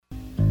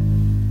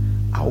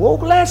I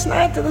woke last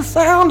night to the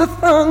sound of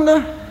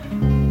thunder.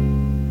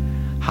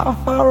 How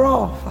far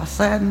off I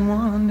sat and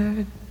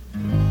wondered.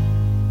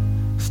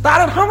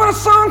 Started humming a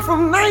song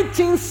from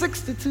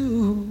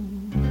 1962.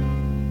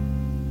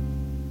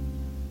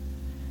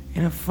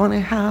 And it's funny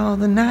how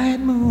the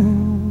night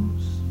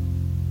moves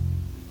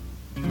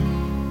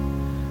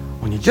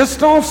when you just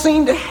don't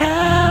seem to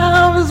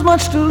have as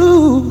much to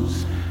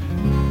lose.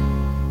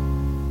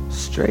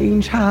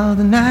 Strange how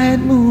the night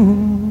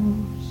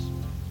moves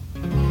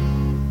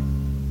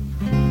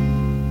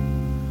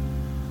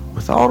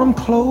with autumn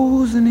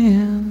closing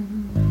in.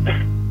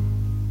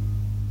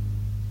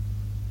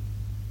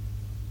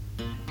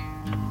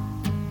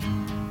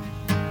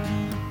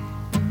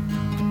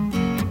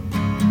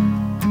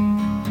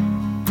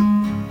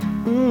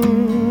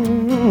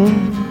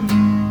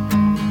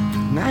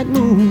 Night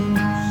moves.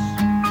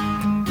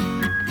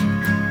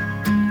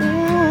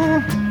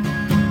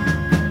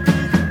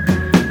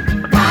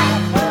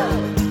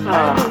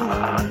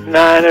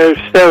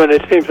 9:07.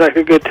 It seems like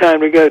a good time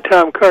to go.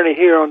 Tom Kearney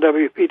here on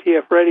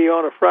WPTF Radio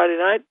on a Friday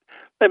night.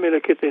 Let me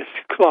look at this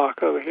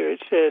clock over here.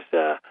 It says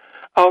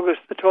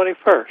August the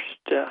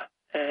 21st,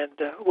 and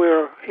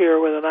we're here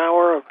with an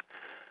hour of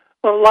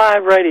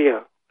live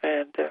radio.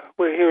 And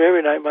we're here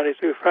every night, Monday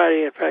through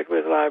Friday, in fact,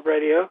 with live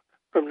radio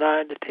from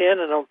 9 to 10,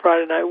 and on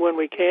Friday night when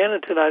we can.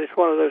 And tonight is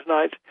one of those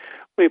nights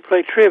we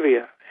play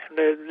trivia, and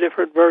there's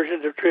different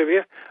versions of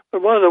trivia.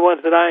 But one of the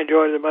ones that I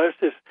enjoy the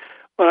most is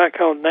what I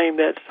call Name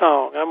That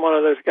Song. I'm one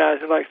of those guys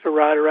who likes to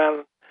ride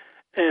around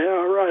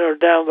or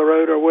down the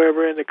road or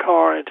wherever in the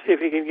car and see if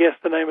he can guess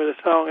the name of the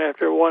song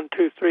after 1,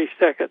 2, 3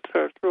 seconds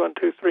or 1,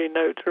 2, 3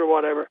 notes or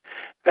whatever.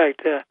 In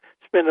fact,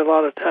 spend a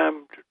lot of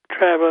time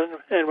traveling,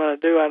 and when I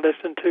do, I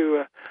listen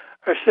to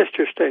our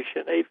sister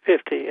station,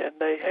 850, and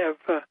they have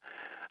the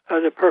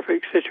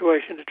perfect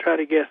situation to try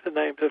to guess the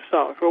names of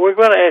songs. Well, we're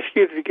going to ask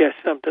you to guess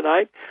some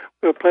tonight.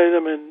 We'll play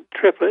them in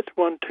triplets,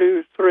 1,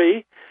 2,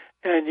 3,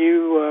 and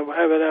you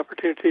have an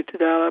opportunity to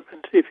dial up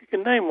and see if you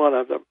can name one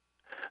of them.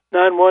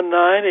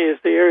 919 is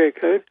the area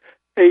code,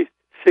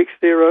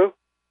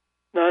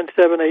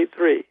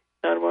 860-9783.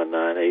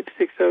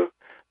 919-860.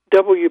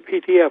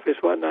 WPTF is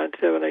what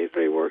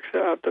 9783 works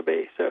out to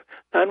be. So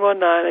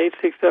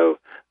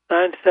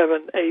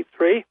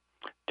 919-860-9783.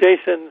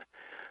 Jason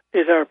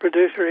is our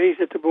producer.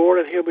 He's at the board,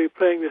 and he'll be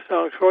playing the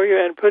songs for you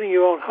and putting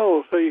you on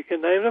hold so you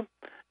can name them.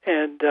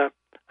 And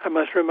I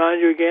must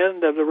remind you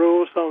again of the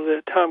rules on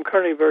the Tom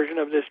Kearney version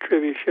of this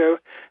trivia show,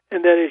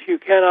 and that is you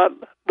cannot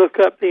look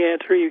up the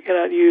answer. You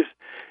cannot use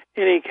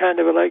any kind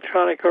of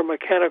electronic or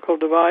mechanical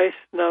device,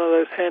 none of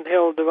those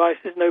handheld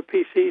devices, no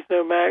PCs,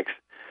 no Macs,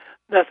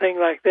 nothing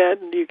like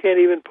that, and you can't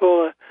even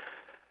pull a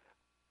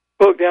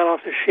book down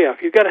off the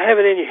shelf. You've got to have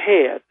it in your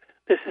head.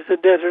 This is a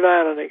desert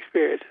island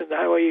experience, and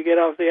the way you get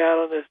off the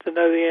island is to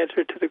know the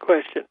answer to the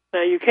question.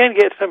 Now, you can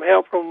get some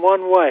help from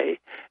one way,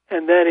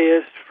 and that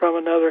is from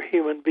another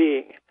human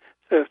being.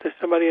 So if there's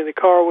somebody in the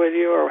car with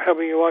you or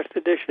helping you wash the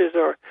dishes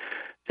or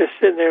just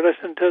sitting there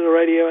listening to the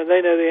radio and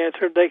they know the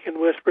answer, they can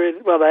whisper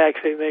it. Well, they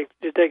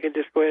can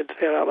just go ahead and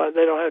say it out loud.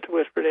 They don't have to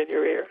whisper it in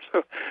your ear.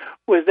 So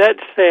with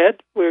that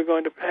said, we're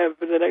going to have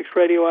the next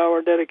radio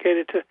hour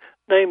dedicated to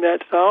Name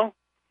That Song.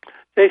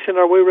 Jason,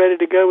 are we ready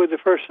to go with the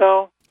first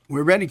song?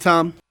 We're ready,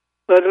 Tom.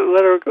 Let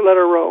her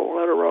roll.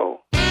 Let her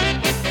roll.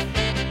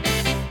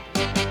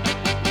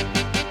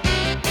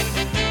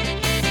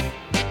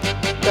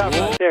 Stop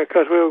right there,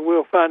 because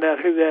we'll find out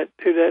who that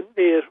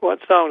is, what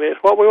song it is.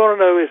 What we want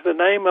to know is the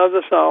name of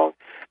the song,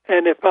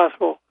 and if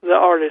possible, the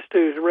artist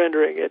who's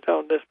rendering it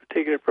on this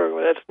particular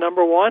program. That's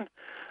number one.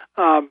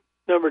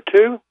 Number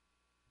two.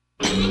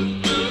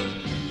 That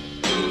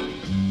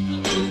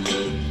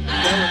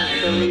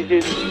one's so easy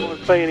that I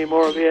won't play any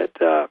more of it.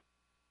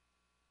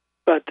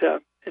 But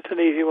it's an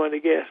easy one to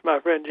guess. My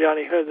friend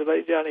Johnny Hood, the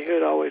late Johnny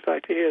Hood, always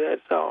liked to hear that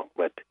song.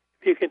 But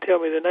if you can tell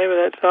me the name of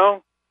that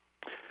song,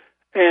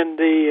 and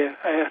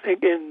I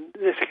think in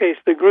this case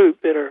the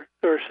group that are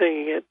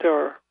singing it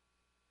or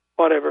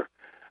whatever,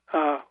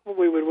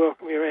 we would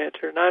welcome your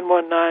answer.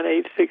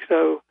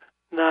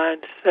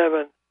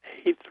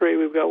 919-860-9783.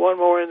 We've got one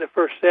more in the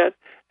first set,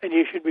 and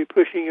you should be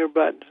pushing your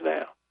buttons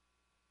now.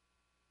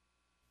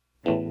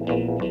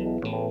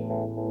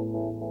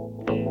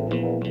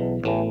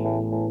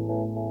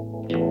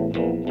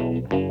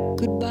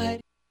 Goodbye.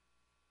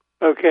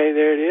 Okay,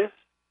 there it is.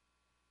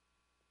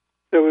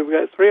 So we've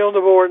got three on the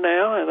board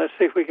now, and let's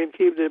see if we can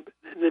keep the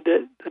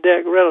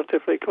deck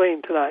relatively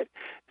clean tonight.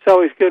 It's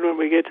always good when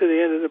we get to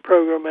the end of the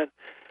program, and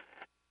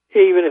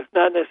even if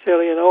not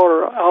necessarily in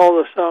order, all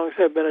the songs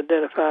have been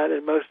identified,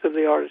 and most of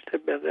the artists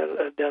have been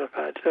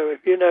identified. So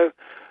if you know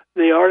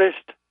the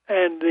artist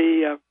and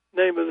the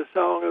name of the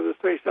song of the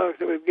three songs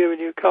that we've given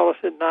you, call us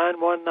at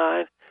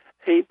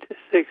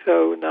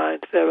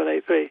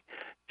 919-860-9783.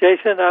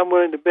 Jason, I'm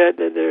willing to bet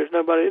that there's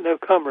no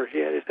comers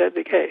yet. Is that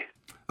the case?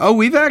 Oh,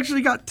 we've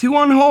actually got two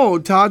on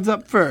hold. Todd's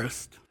up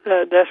first.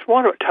 That's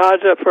wonderful.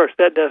 Todd's up first.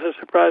 That doesn't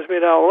surprise me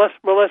at all. Let's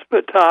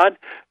put Todd,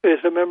 who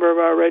is a member of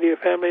our radio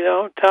family,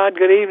 on. Todd,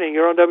 good evening.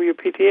 You're on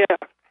WPTF.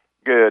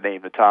 Good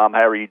evening, Tom.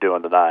 How are you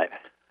doing tonight?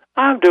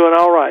 I'm doing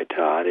all right,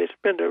 Todd. It's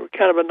been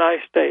kind of a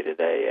nice day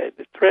today.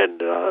 It threatened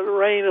to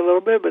rain a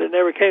little bit, but it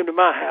never came to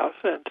my house,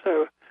 and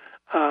so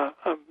I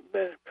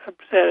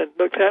sat and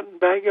looked out in the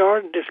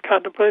backyard and just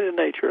contemplated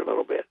nature a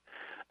little bit.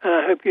 And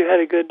I hope you had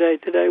a good day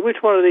today. Which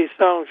one of these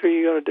songs are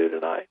you going to do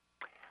tonight?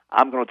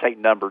 I'm going to take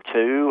number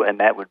 2, and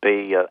that would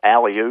be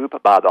Alley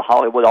Oop by the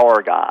Hollywood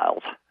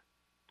Argyles.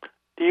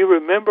 Do you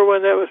remember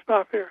when that was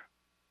popular?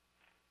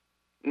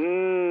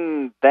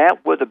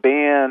 That would have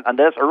been,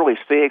 that's early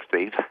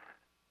 60s.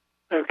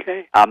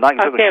 Okay. I'm not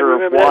sure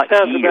remember. What that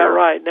sounds year. about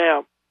right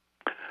now.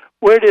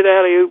 Where did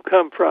Alley Oop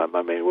come from?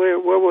 I mean, where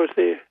was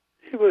it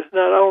was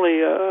not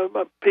only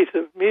a piece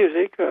of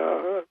music,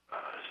 a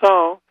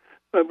song,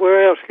 but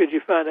where else could you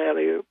find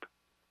Alley Oop?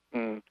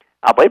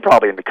 I believe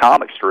probably in the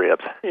comic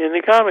strips. In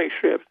the comic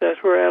strips,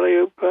 that's where Alley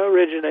Oop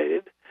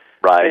originated.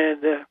 Right.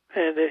 And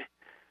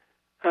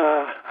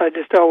I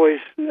just always,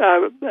 he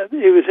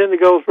was in the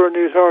Goldsboro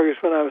News Argus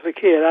when I was a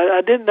kid.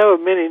 I didn't know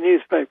of many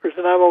newspapers,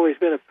 and I've always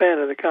been a fan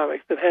of the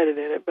comics that had it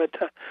in it, but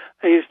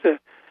I used to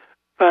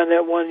find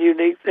that one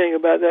unique thing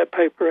about that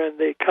paper and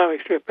the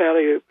comic strip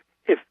Alley Oop.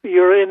 If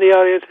you're in the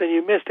audience and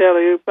you missed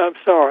Alley Oop, I'm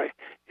sorry.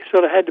 You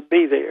sort of had to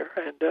be there.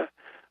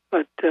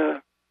 But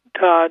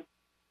Todd,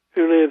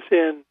 who lives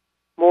in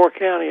Moore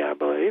County, I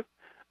believe.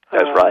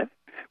 That's right.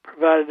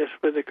 Provided us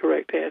with the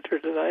correct answer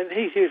tonight. And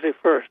he's usually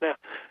first. Now,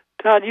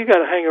 Todd, you got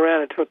to hang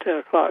around until 10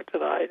 o'clock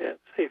tonight and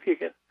see if you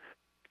can,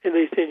 at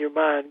least in your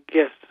mind,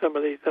 guess some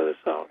of these other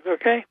songs,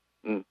 okay?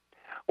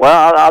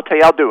 Well, I'll tell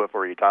you, I'll do it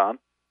for you, Tom.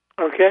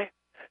 Okay.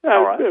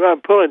 All right.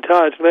 I'm pulling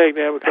Todd's leg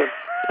now because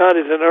Todd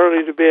is an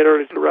early to bed,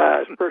 early to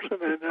rise person,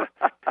 and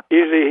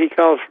usually he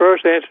calls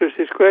first, answers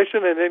his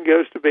question, and then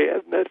goes to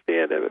bed, and that's the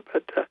end of it.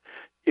 But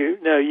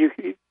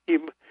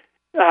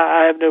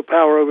I have no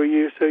power over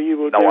you, so you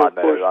will do I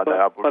know.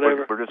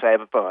 Whatever. We're just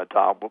having fun,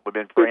 Tom. We've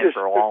been friends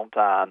for a long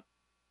time.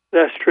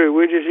 That's true.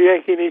 We're just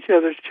yanking each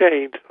other's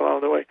chains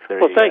along the way.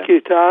 Thank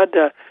you, Todd.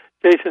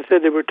 Jason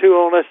said there were 2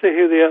 on. Let's see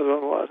who the other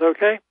one was,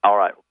 okay? All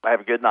right. Have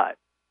a good night.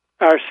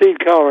 Our seed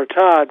caller,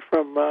 Todd,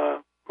 from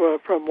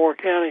Moore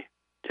County.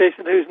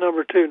 Jason, who's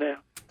number 2 now?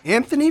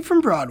 Anthony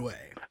from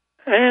Broadway.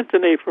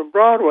 Anthony from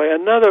Broadway,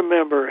 another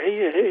member.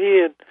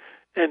 He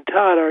and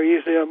Todd are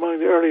usually among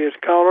the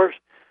earliest callers.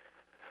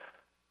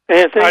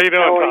 Anthony, how you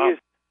doing, Tom?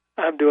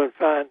 I'm doing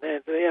fine,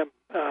 Anthony.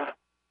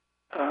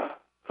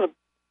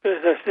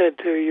 As I said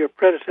to your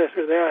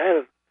predecessor there, I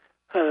had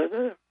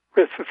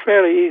a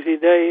fairly easy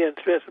day and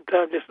spent some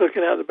time just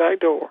looking out the back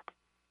door.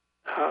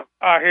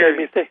 I hear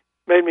you.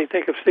 Made me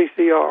think of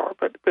CCR,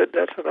 but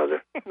that's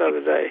another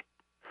day.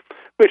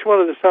 Which one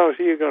of the songs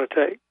are you going to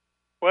take?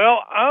 Well,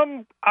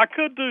 I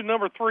could do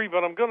number 3,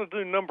 but I'm going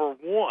to do number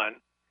 1.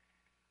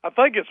 I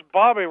think it's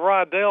Bobby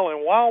Rydell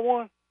and Wild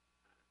One.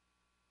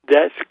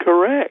 That's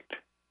correct.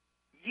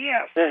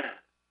 Yes.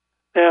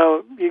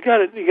 Now you got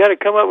to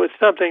come up with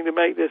something to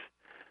make this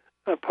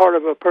a part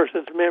of a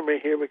person's memory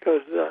here,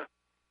 because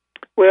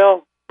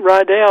Rydell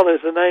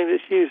is a name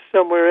that's used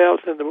somewhere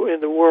else in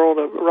the world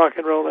of rock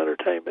and roll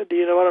entertainment. Do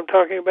you know what I'm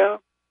talking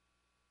about?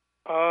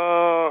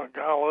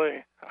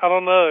 Golly, I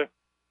don't know.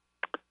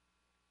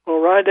 Well,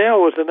 Rydell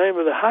was the name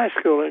of the high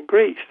school in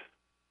Greece.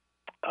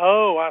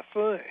 Oh, I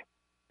see.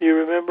 You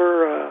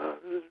remember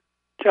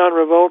John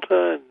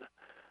Travolta and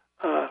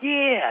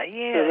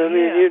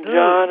Olivia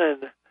Newton-John,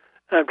 and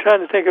I'm trying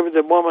to think of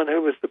the woman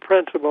who was the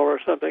principal or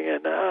something,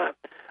 and I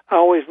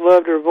always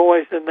loved her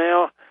voice, and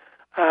now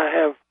I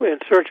have, in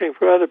searching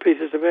for other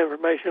pieces of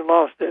information,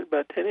 lost it.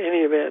 But in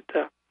any event,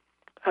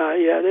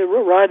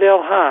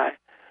 Rydell High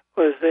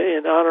was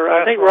in honor.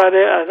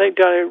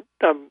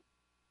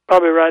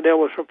 Bobby Rydell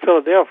was from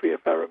Philadelphia,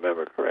 if I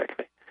remember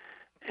correctly,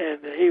 and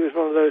he was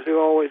one of those who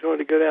always wanted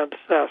to go down to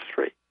South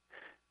Street.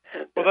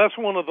 And, well, that's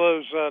one of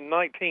those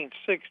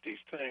 1960s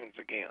tunes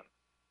again.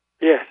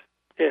 Yes.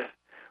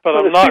 But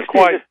I'm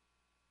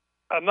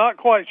not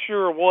quite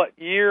sure what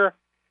year.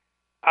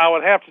 I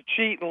would have to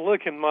cheat and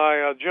look in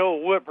my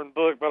Joel Whitman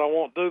book, but I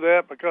won't do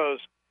that because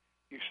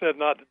you said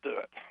not to do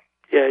it.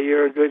 Yeah,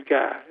 you're a good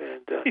guy,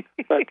 and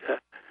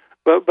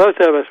but both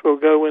of us will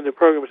go when the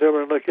program's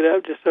over and look it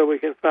up, just so we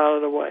can file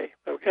it away.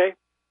 Okay.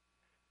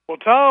 Well,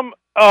 Tom,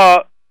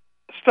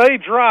 stay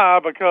dry,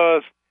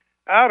 because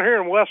out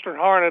here in Western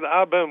Harnett,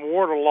 I've been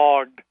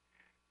waterlogged,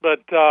 but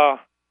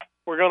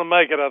we're going to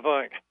make it, I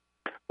think.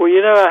 Well,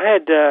 I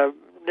had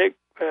Nick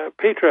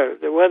Petro,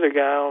 the weather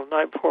guy, on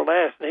night before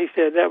last, and he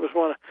said that was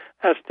one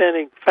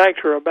outstanding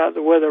factor about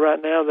the weather right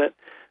now that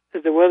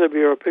the Weather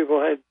Bureau people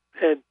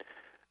had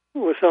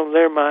was on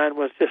their mind,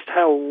 was just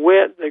how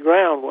wet the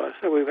ground was.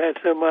 So we've had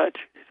so much.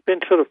 It's been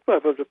sort of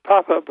the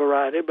pop-up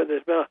variety, but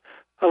there's been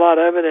a lot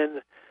of it,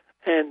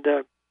 and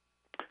there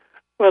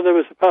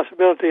was a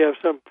possibility of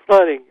some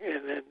flooding,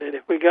 and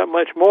if we got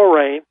much more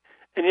rain,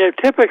 and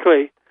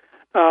typically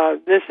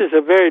this is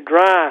a very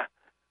dry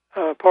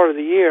part of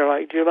the year,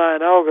 like July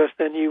and August,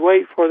 and you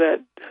wait for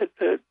that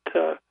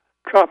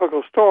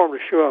tropical storm to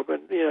show up,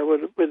 and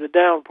with the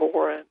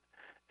downpour, and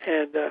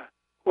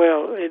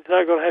it's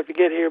not going to have to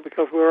get here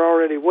because we're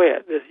already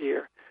wet this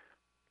year.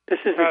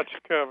 Got you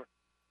covered.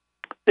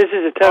 This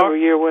is a time of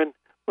year when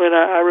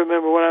I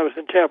remember when I was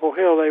in Chapel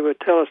Hill, they would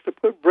tell us to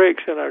put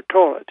bricks in our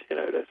toilets,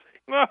 because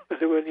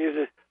they wouldn't use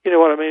it. You know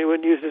what I mean? It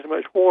wouldn't use as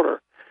much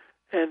water,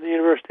 and the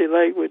University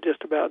Lake would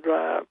just about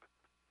dry up.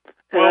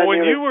 Well,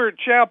 when you were at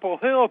Chapel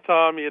Hill,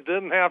 Tom, you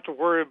didn't have to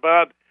worry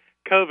about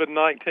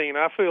COVID-19.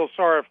 I feel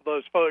sorry for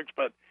those folks,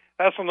 but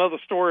that's another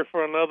story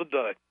for another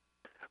day.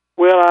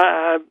 Well,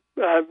 I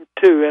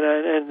too,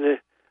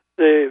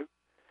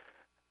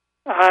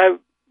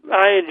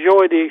 I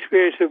enjoyed the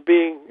experience of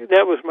being.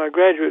 That was my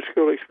graduate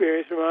school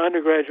experience, and my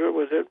undergraduate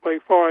was at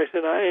Wake Forest,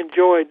 and I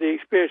enjoyed the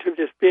experience of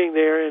just being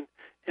there in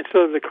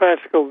sort of the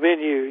classical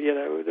venue,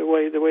 the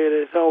way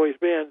it has always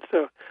been.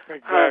 So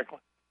exactly,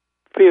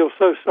 I feel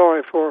so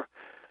sorry for.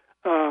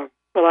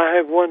 But I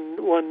have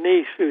one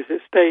niece who's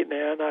at State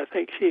now, and I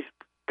think she's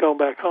gone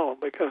back home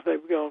because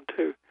they've gone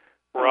to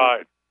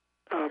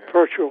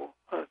virtual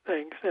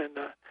things. And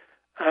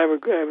I have a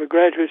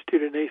graduate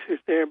student niece who's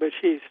there, but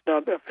she's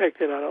not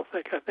affected. I don't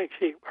think. I think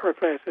her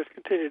classes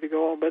continue to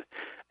go on. But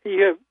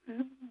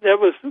that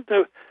was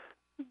the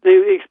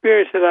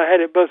experience that I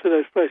had at both of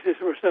those places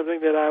were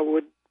something that I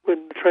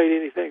wouldn't trade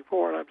anything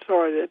for. And I'm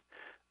sorry that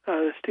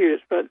the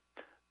students, but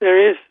there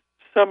is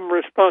some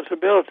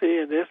responsibility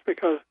in this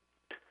because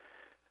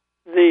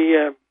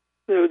the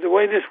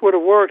way this would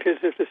have worked is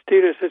if the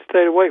students had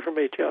stayed away from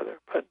each other.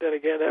 But then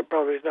again, that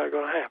probably is not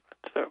going to happen.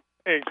 So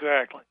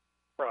exactly.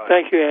 Right.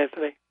 Thank you,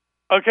 Anthony.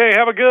 Okay,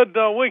 have a good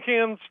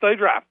weekend. Stay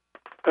dry.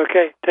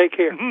 Okay, take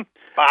care. Mm-hmm.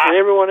 Bye. And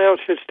everyone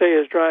else should stay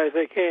as dry as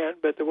they can.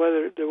 But the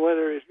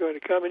weather is going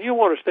to come, and you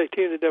want to stay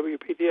tuned to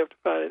WPTF to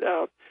find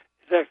out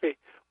exactly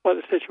what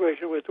the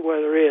situation with the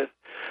weather is.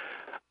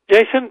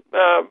 Jason,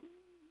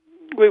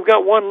 we've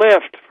got one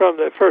left from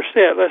the first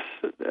set. I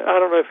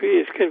don't know if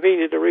it's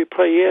convenient to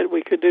replay it.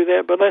 We could do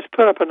that, but let's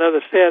put up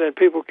another set, and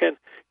people can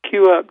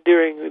queue up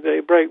during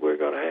the break we're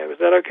going to have. Is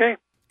that okay?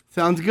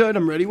 Sounds good.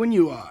 I'm ready when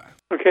you are.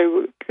 Okay,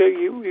 you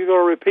going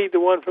to repeat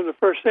the one from the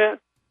first set?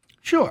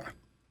 Sure.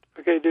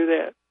 Okay, do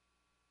that.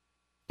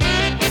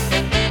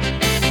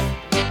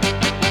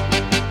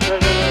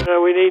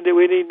 No. We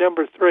need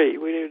number 3.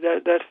 We need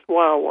that's the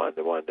wild one,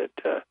 the one that.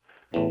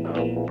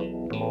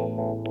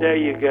 There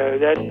you go.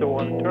 That's the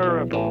one. Turn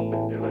her up.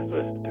 Let's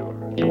listen to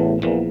her.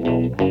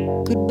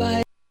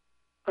 Goodbye.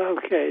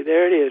 Okay,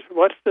 there it is.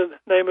 What's the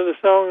name of the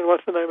song and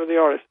what's the name of the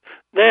artist?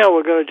 Now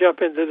we're going to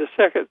jump into the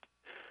second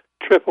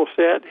triple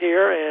set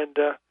here, and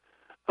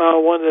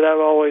one that I've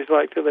always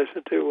liked to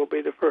listen to will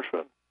be the first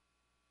one.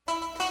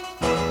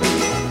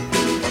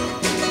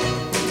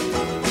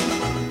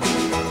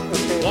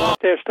 Okay,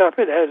 there, stop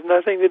it. It has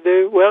nothing to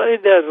do, well,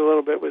 it does a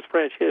little bit with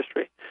French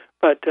history,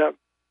 but the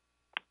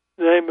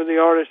name of the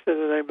artist and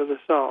the name of the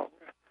song.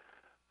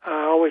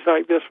 I always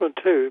like this one,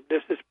 too.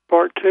 This is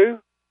part 2.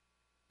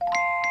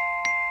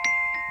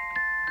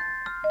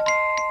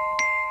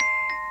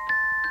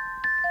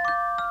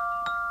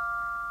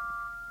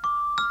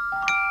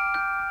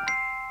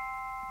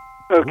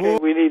 Okay,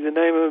 we need the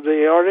name of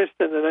the artist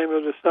and the name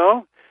of the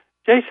song.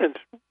 Jason's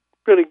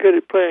really good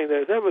at playing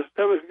those. That was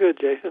good,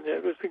 Jason.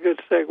 That was a good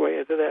segue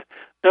into that.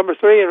 Number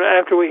 3, and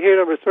after we hear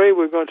number 3,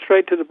 we're going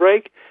straight to the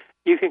break.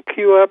 You can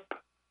queue up,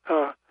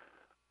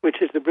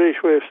 which is the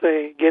British way of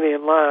saying get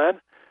in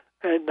line,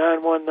 at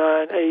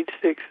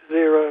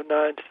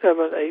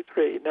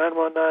 919-860-9783,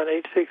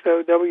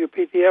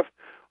 919-860-WPTF,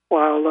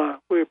 while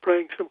we're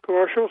playing some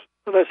commercials.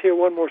 So let's hear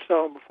one more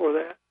song before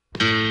that.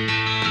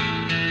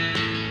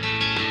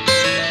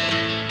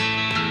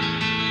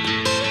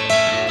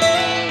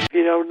 If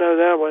you don't know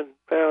that one,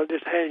 well,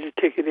 just hand your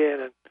ticket in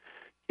and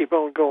keep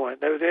on going.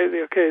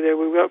 Okay, there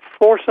we've got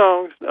 4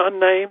 songs,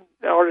 unnamed,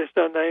 artist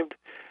unnamed,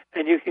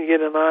 and you can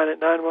get in line at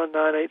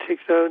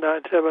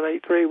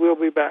 919-860-9783. We'll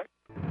be back.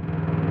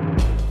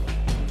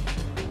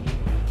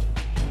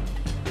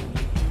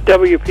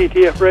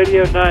 WPTF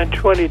Radio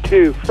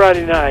 922,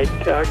 Friday night,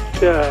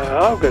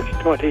 August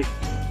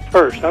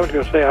 21st. I was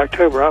going to say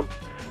October.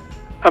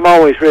 I'm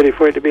always ready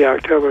for it to be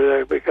October,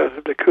 though, because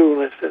of the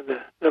coolness and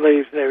the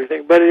leaves and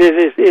everything. But it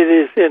is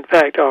in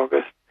fact,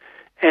 August.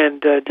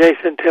 And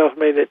Jason tells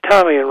me that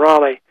Tommy in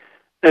Raleigh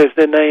knows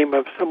the name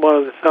of one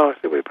of the songs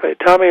that we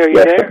played. Tommy, are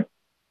you there?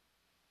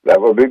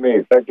 That would be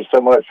me. Thank you so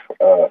much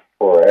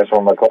for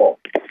answering my call.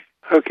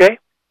 Okay.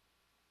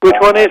 Which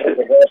one is it?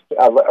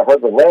 I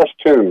heard the last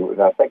 2,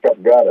 and I think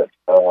I've got it.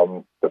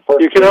 The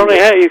first you can only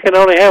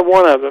have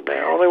one of them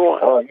now. Only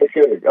one. Oh, you're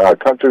kidding.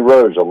 Country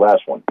Roads, the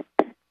last one.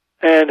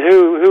 And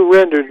who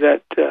rendered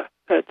that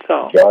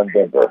song? John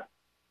Denver.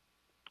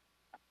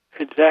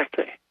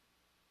 Exactly.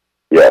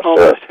 Yes,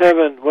 Almost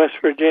Heaven, West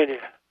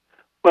Virginia.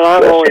 Well,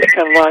 I've always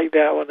kind of liked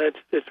that one.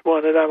 It's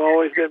one that I've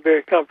always been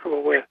very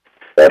comfortable with.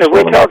 Have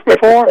we talked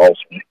before?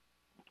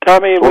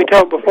 Tommy, have we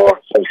talked before?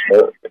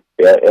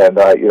 Yeah, and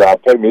I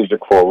play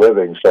music for a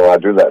living, so I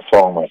do that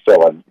song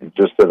myself. I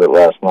just did it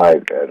last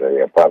night at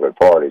a private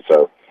party,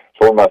 so it's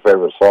one of my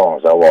favorite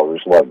songs. I've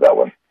always loved that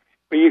one.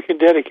 Well, you can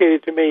dedicate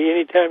it to me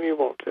anytime you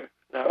want to.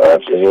 No,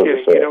 absolutely. I'm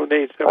just kidding. You don't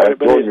need somebody. I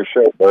enjoy your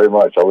show very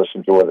much. I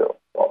listen to it.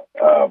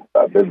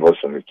 I've been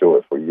listening to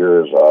it for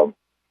years.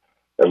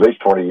 at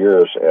least 20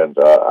 years, and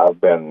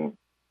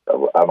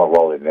I'm a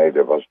Raleigh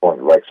native. I was born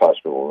at Rex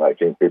Hospital in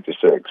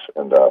 1956,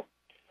 and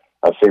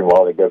I've seen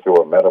Raleigh go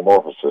through a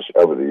metamorphosis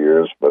over the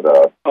years, but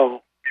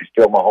it's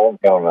still my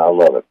hometown, and I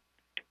love it.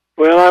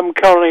 Well, I'm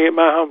calling it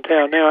my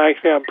hometown now.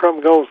 Actually, I'm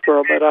from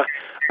Goldsboro, but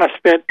I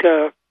spent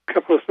a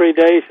couple of 3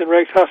 days in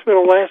Rex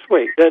Hospital last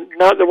week.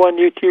 Not the one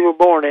you were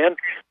born in,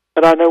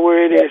 but I know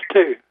where it is,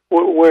 too,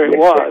 where it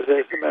was,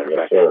 as a matter of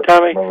fact. Sir.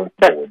 Tommy,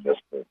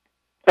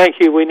 thank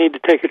you. We need to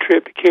take a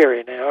trip to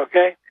Cary now,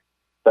 okay?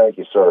 Thank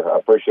you, sir. I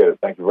appreciate it.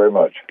 Thank you very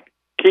much.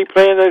 Keep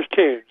playing those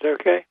tunes,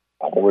 okay?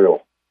 I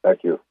will.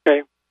 Thank you.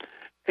 Okay.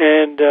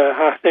 And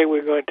I think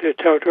we're going to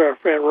talk to our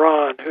friend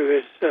Ron, who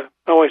is, I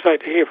always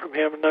like to hear from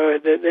him and know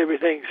that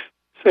everything's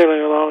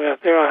sailing along out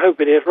there. I hope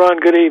it is. Ron,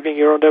 good evening.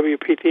 You're on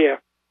WPTF.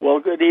 Well,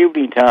 good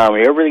evening,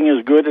 Tommy. Everything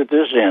is good at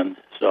this end.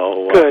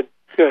 So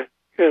Good.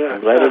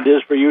 I'm glad it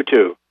is for you,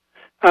 too.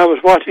 I was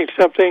watching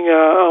something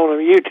on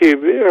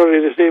YouTube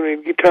earlier this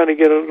evening, trying to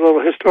get a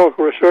little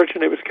historical research,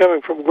 and it was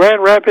coming from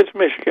Grand Rapids,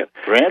 Michigan.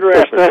 Grand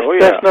Rapids,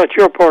 That's not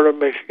your part of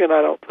Michigan,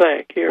 I don't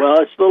think. Here.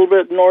 Well, it's a little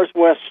bit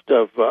northwest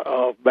of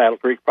Battle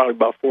Creek, probably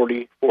about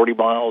 40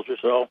 miles or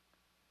so.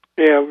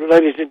 Yeah,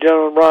 ladies and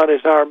gentlemen, Ron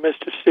is our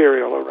Mr.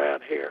 Cereal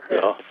around here.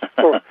 Yeah.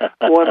 For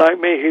one like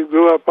me who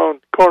grew up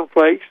on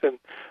cornflakes and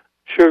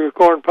sugar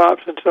corn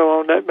pops and so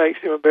on, that makes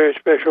him a very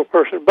special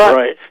person. But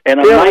right,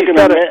 and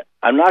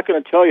I'm not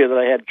going to tell you that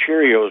I had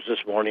Cheerios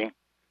this morning.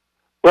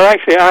 Well,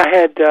 actually, I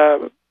had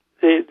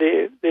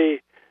the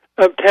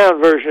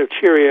uptown version of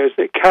Cheerios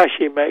that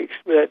Kashi makes,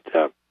 but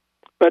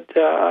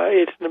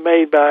it's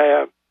made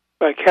by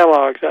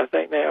Kellogg's, I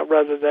think now,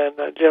 rather than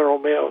General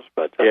Mills.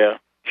 But yeah,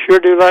 sure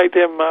do like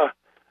them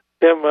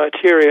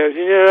Cheerios.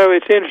 You know,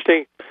 it's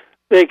interesting.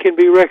 They can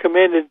be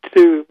recommended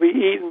to be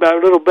eaten by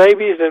little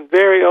babies and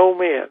very old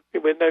men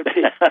with no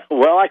teeth.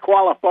 Well, I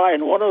qualify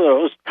in one of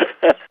those.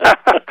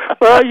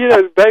 Well, you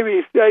know,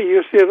 babies,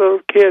 you see a little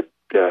kid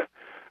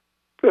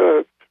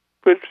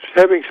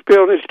having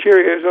spilled his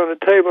Cheerios on the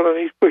table, and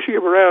he's pushing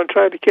them around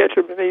trying to catch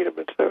them and eat them.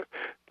 And so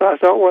I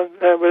thought,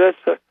 but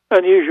that's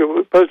unusual.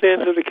 At both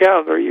ends of the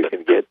calendar, you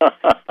can get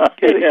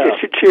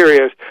your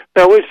Cheerios.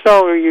 Now, which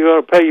song are you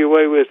going to pay your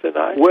way with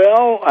tonight?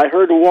 Well, I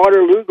heard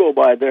Waterloo go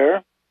by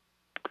there.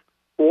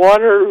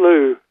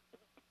 Waterloo.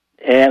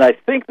 And I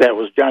think that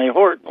was Johnny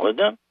Horton,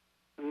 wasn't it?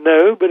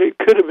 No, but it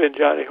could have been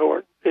Johnny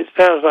Horton. It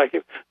sounds like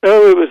him.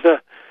 No, it was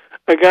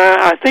a guy,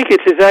 I think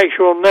it's his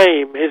actual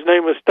name. His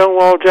name was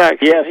Stonewall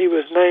Jackson. Yes. He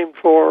was named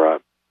for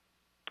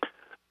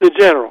the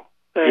general.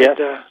 And,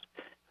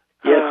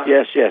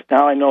 yes. Yes.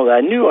 Now I know that.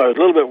 I knew I was a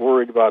little bit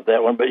worried about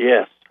that one, but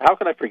yes. How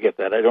can I forget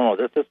that? I don't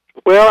know.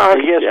 Well,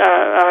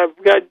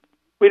 I've got...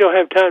 We don't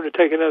have time to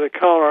take another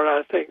caller, and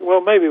I think,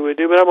 well, maybe we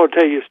do, but I'm going to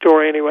tell you a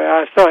story anyway.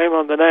 I saw him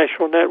on the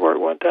National Network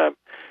one time,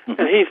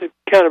 and he's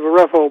kind of a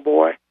rough old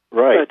boy.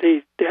 Right. But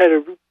he had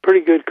a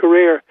pretty good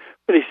career.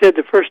 But he said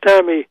the first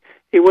time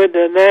he went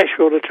to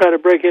Nashville to try to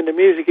break into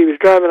music, he was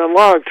driving a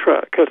log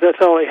truck because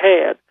that's all he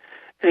had.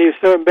 And he was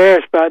so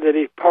embarrassed by it that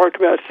he parked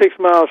about 6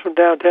 miles from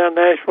downtown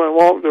Nashville and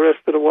walked the rest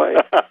of the way.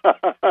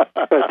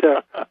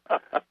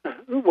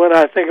 But when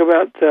I think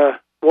about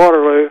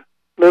Waterloo,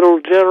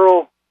 Little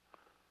General...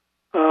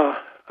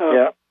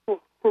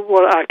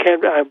 Well, I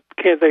can't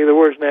think of the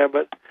words now,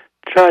 but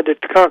tried to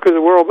conquer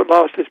the world but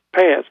lost his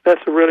pants.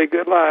 That's a really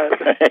good line.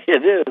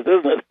 It is,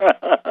 isn't it?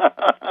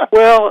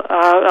 Well,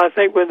 I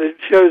think when the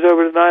show's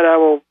over tonight, I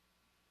will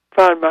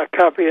find my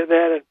copy of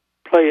that and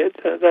play it.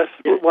 That's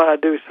what I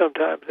do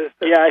sometimes.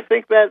 Yeah, I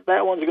think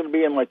that one's going to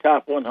be in my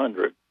top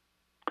 100.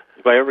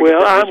 If I ever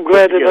I'm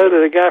glad to know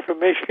that a guy from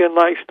Michigan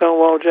likes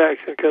Stonewall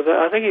Jackson, because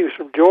I think he was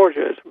from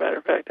Georgia, as a matter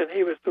of fact, and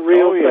he was the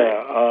real thing.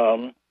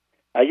 Yeah.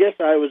 I guess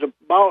I was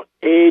about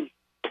age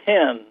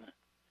 10,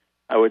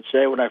 I would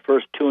say, when I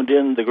first tuned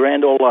in the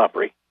Grand Ole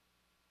Opry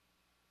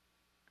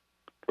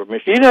for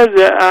Michigan. You know,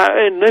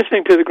 in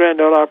listening to the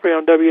Grand Ole Opry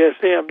on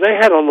WSM, they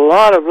had a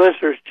lot of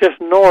listeners just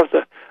north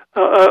on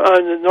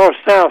the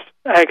north-south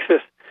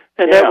axis,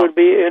 and that would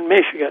be in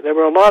Michigan. There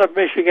were a lot of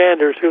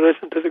Michiganders who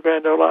listened to the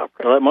Grand Ole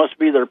Opry. Well, it must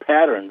be their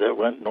pattern that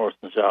went north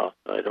and south.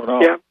 I don't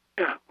know. Yeah.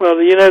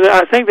 Well, you know,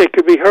 I think they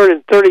could be heard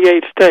in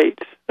 38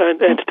 states,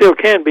 and still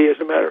can be, as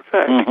a matter of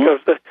fact, because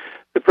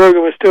the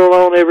program is still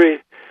on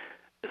every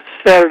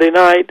Saturday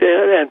night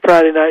and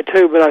Friday night,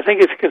 too. But I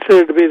think it's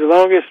considered to be the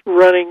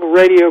longest-running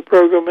radio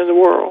program in the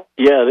world.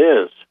 Yeah, it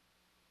is.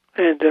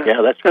 And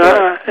that's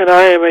correct. And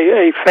I am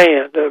a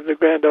fan of the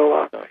Grand Ole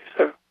Opry.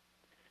 So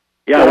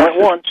I went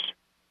once.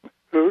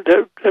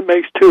 That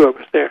makes two of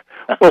us there.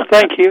 Well,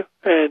 thank you,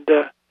 and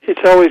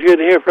it's always good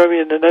to hear from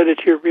you and to know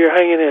that you're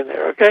hanging in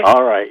there, okay?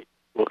 All right.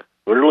 Well,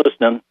 we're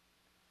listening.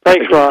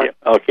 Thanks, Ron.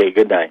 Okay,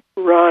 good night.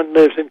 Ron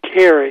lives in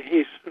Cary.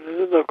 He's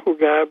a local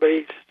guy, but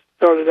he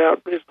started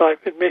out his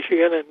life in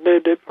Michigan and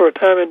lived it for a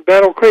time in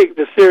Battle Creek,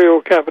 the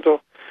cereal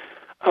capital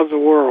of the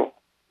world.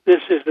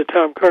 This is the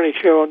Tom Kearney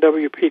Show on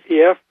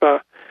WPTF,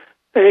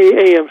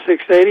 AM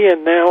 680,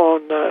 and now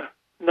on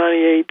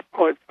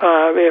 98.5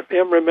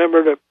 FM.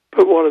 Remember to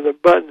put one of the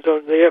buttons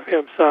on the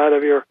FM side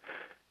of your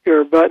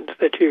buttons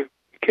that you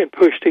can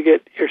push to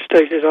get your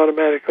stations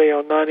automatically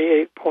on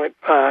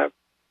 98.5.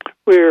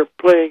 We're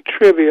playing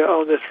trivia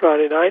on this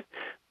Friday night.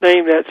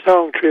 Name that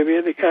song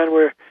trivia, the kind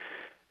where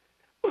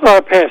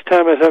I pass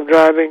time as I'm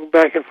driving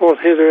back and forth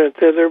hither and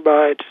thither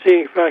by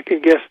seeing if I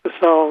can guess the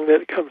song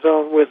that comes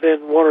on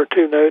within 1 or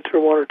 2 notes or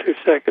 1 or 2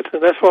 seconds.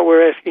 And that's what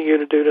we're asking you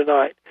to do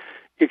tonight.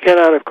 You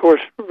cannot, of course,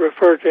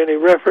 refer to any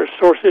reference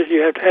sources.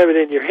 You have to have it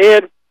in your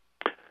head.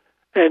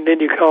 And then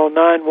you call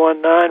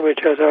 919, which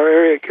has our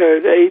area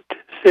code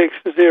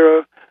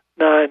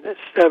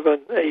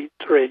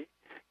 8609783.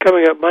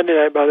 Coming up Monday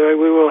night, by the way,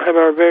 we will have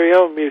our very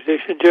own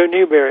musician, Joe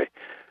Newberry.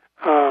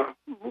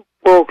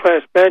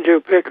 World-class banjo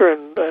picker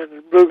and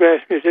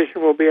bluegrass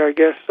musician will be our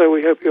guest, so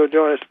we hope you'll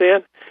join us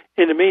then.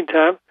 In the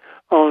meantime,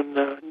 on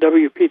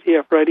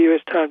WPTF Radio,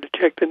 it's time to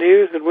check the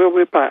news, and we'll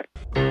be back.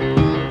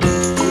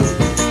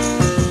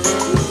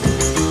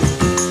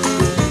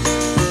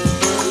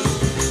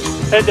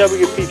 At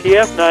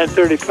WPTF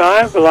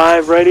 935,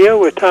 live radio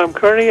with Tom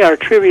Kearney, our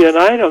trivia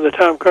night on the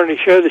Tom Kearney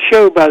Show. The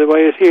show, by the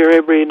way, is here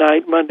every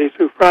night, Monday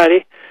through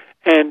Friday,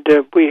 and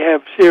we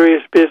have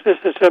serious business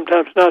and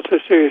sometimes not so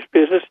serious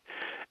business.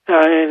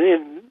 And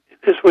in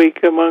this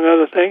week, among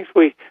other things,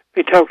 we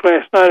talked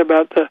last night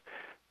about the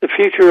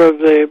future of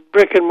the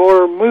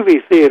brick-and-mortar movie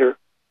theater.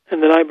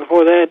 And the night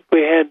before that,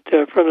 we had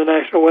from the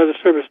National Weather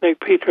Service, Nick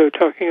Petro,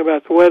 talking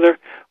about the weather,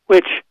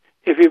 which,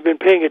 if you've been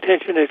paying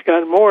attention, has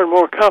gotten more and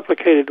more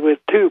complicated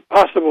with 2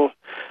 possible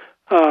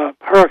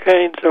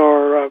hurricanes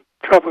or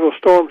tropical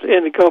storms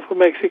in the Gulf of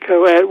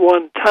Mexico at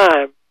one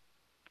time.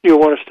 You'll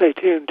want to stay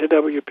tuned to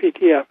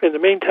WPTF. In the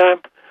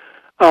meantime,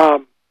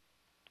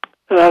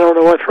 and I don't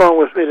know what's wrong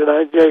with me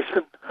tonight,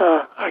 Jason.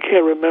 I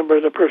can't remember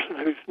the person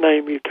whose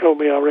name you told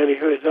me already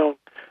who is on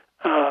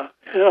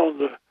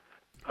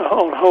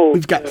hold.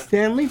 We've got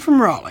Stanley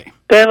from Raleigh.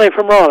 Stanley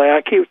from Raleigh.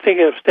 I keep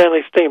thinking of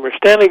Stanley Steamer.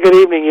 Stanley, good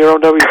evening. You're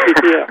on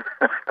WPTF.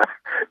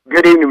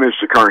 Good evening,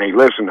 Mr. Kearney.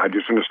 Listen, I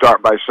just want to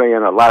start by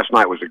saying last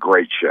night was a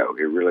great show.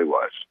 It really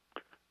was.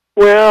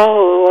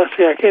 Well, let's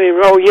see. I can't even.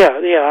 Oh, yeah.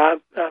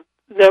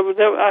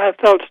 I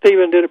thought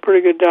Stephen did a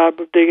pretty good job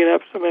of digging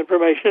up some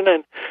information,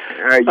 and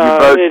you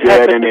both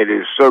did, and it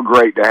is so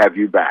great to have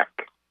you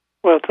back.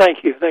 Well,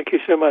 thank you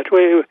so much.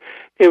 It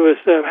was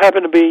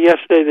happened to be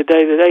yesterday, the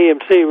day that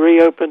AMC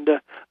reopened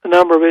a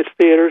number of its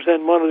theaters,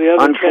 and one of the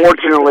other.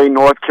 Unfortunately,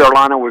 North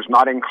Carolina was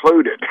not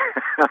included.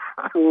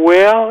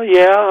 Well,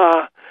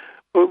 yeah.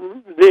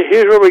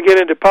 Here's where we get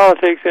into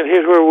politics, and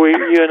here's where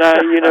you and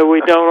I,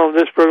 we don't on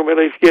this program at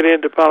least get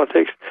into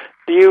politics.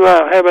 Do you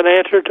have an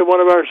answer to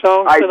one of our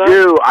songs tonight? I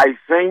do. I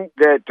think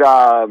that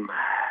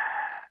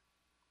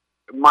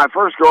my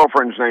first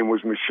girlfriend's name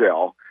was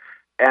Michelle,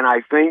 and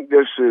I think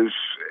this is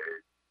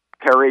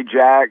Terry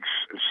Jacks'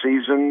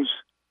 Seasons.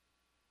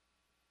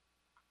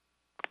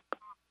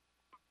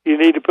 You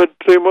need to put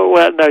 3 more.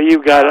 Well, no,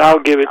 you got it. I'll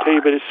give it to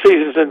you, but it's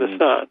Seasons in the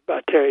Sun by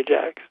Terry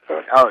Jacks.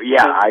 Right. Oh,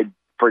 yeah, I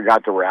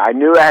forgot the I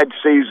knew I had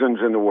Seasons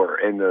in the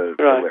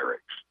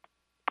lyrics.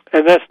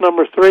 And that's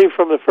number 3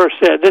 from the first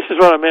set. This is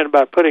what I meant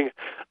by putting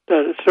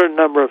a certain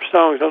number of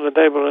songs on the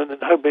table and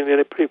hoping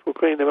that people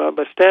clean them up.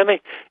 But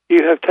Stanley,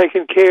 you have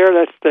taken care.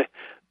 That's the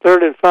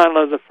third and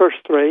final of the first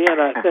 3,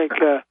 and I think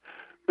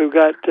we've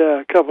got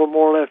a couple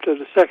more left of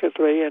the second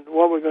 3, and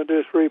what we're going to do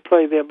is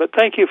replay them. But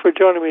thank you for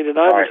joining me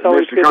tonight. All right,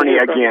 Mr. Kearney,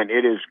 again,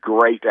 it is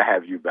great to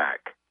have you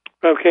back.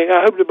 Okay,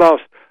 I hope the boss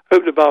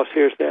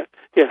hears that.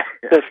 Yes,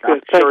 that's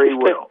good. I'm sure he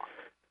will.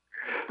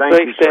 Thanks,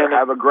 you, sir. Stanley.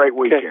 Have a great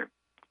weekend. Okay.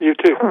 You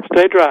too.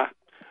 Stay dry.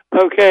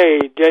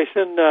 Okay,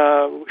 Jason,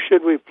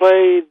 should we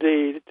play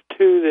the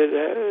 2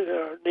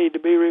 that need to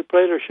be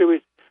replayed, or should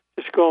we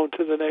just go on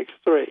to the next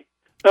 3?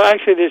 No,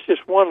 actually, there's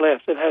just one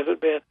left that hasn't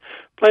been.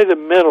 Play the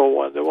middle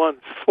one, the one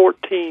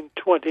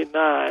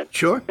 1429.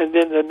 Sure. And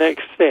then the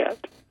next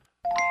set.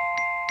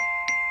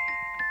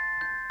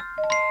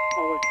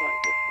 Always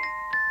like this one.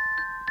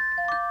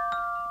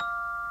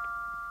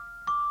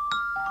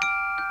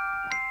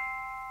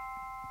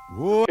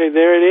 Okay,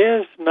 there it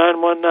is,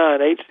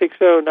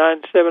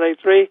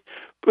 919-860-9783.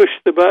 Push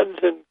the buttons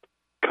and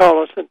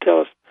call us and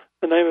tell us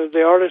the name of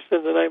the artist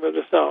and the name of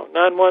the song.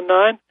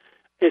 919,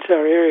 it's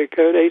our area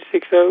code,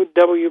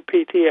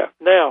 860-WPTF.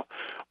 Now,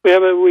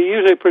 we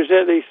usually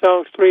present these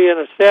songs 3 in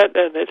a set,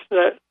 and it's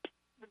not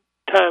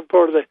time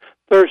for the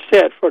third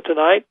set for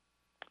tonight.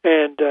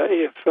 And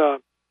if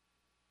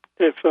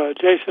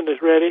Jason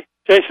is ready,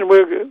 Jason,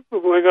 we're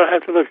going to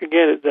have to look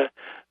again at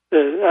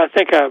I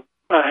think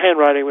my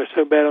handwriting was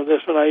so bad on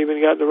this one, I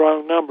even got the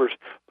wrong numbers.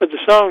 But the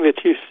song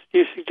that you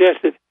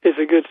suggested is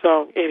a good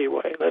song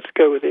anyway. Let's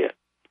go with it.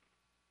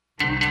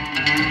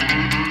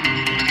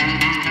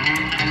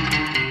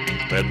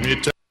 Let me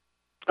tell.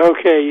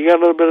 Okay, you got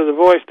a little bit of the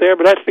voice there,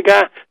 but that's the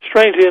guy,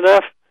 strangely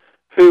enough,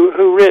 who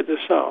wrote the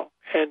song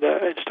and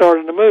starred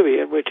in the movie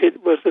in which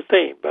it was the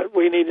theme. But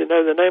we need to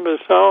know the name of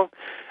the song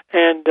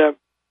and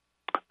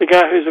the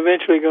guy who's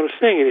eventually going to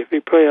sing it if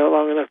you play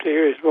long enough to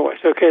hear his voice.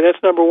 Okay,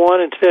 that's number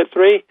 1 in set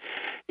 3.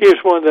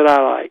 Here's one that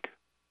I like.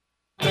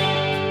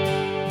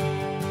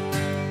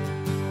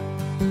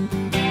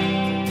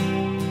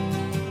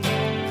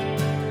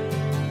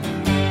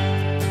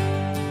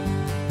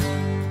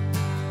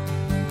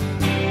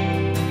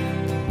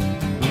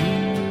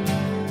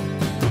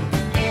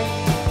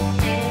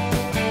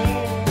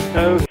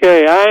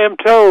 Okay, I am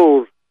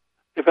told,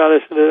 if I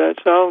listen to that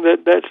song,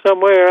 that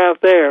somewhere out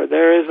there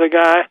is a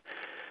guy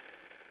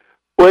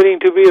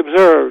waiting to be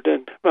observed.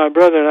 And my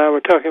brother and I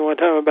were talking one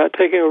time about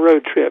taking a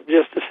road trip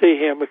just to see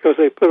him, because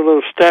they put a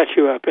little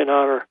statue up in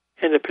honor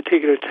in the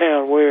particular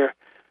town where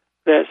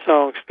that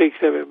song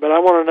speaks of it. But I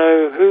want to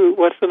know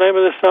what's the name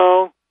of the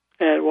song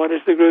and what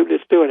is the group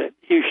that's doing it.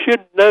 You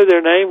should know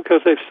their name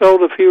because they've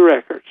sold a few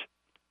records.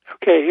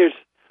 Okay, here's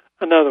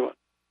another one.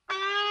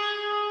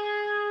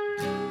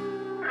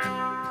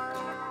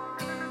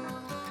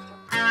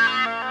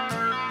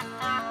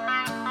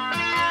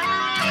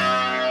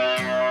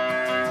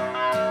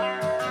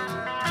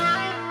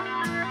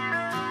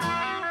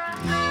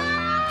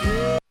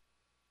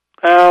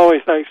 I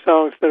always like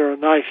songs that are a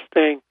nice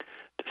thing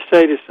to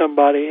say to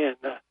somebody, and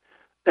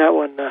that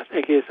one, I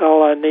think, is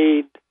All I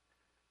Need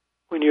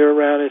When You're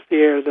Around Is the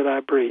Air That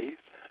I Breathe.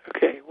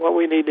 Okay, what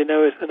we need to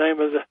know is the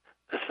name of the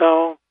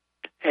song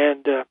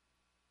and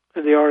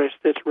the artist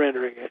that's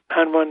rendering it.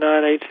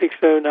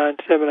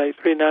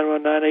 919-860-9783,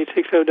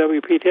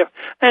 919-860-WPTF.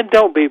 And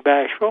don't be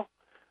bashful.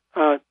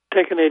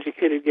 Take an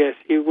educated guess.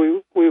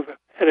 We've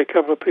had a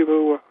couple of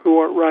people who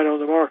weren't right on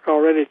the mark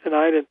already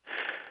tonight, and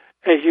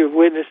as you've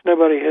witnessed,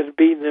 nobody has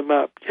beaten them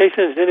up.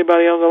 Jason, is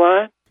anybody on the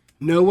line?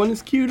 No one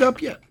is queued up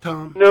yet,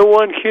 Tom. No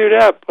one queued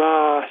up.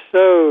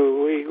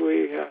 So we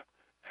have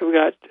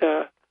got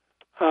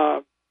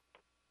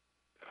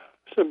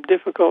some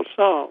difficult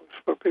songs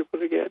for people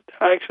to get.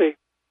 Actually,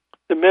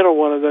 the middle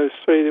one of those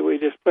three that we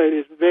just played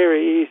is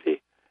very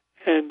easy.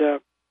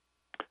 And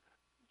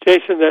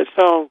Jason, that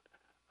song,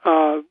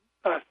 I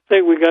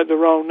think we got the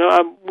wrong.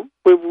 No,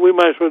 we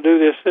might as well do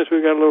this since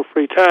we've got a little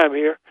free time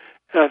here.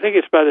 And I think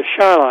it's by the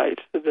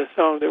Shylights, the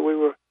song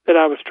that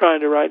I was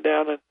trying to write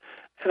down, and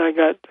I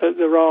got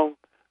the wrong.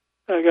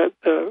 I got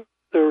the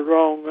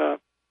wrong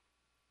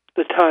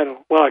the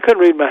title. Well, I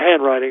couldn't read my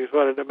handwriting, is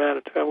what it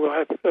amounted to.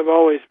 I've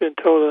always been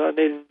told that I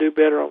needed to do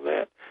better on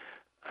that.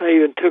 I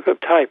even took up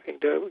typing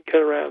to get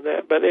around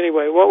that. But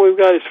anyway, what we've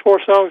got is 4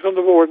 songs on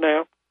the board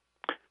now.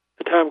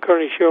 The Tom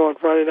Kearney Show on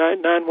Friday night,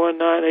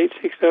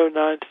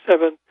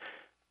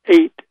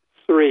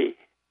 919-860-9783,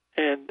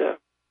 and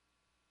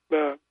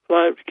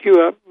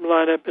queue up,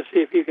 line up, and see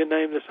if you can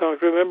name the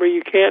songs. Remember,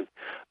 you can't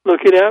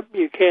look it up.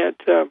 You can't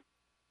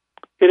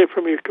get it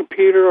from your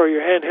computer or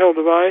your handheld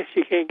device.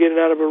 You can't get it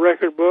out of a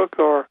record book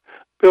or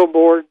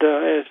billboard,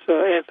 as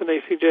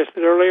Anthony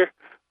suggested earlier.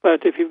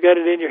 But if you've got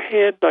it in your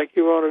head, like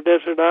you were on a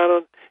desert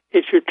island,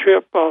 it's your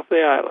trip off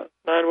the island.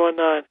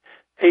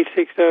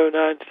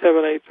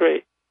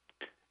 919-860-9783.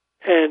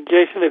 And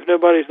Jason, if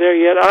nobody's there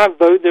yet, I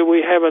vote that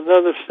we have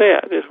another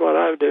set, is what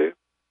I do.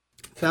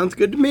 Sounds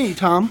good to me,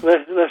 Tom.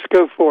 Let's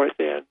go for it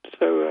then.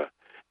 So,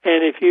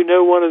 and if you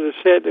know one of the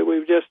set that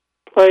we've just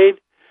played,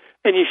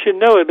 and you should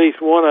know at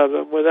least one of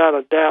them without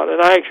a doubt.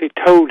 And I actually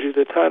told you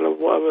the title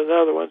of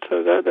another one,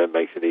 so that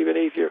makes it even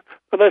easier.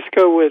 But let's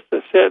go with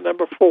the set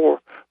number 4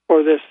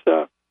 for this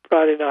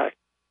Friday night.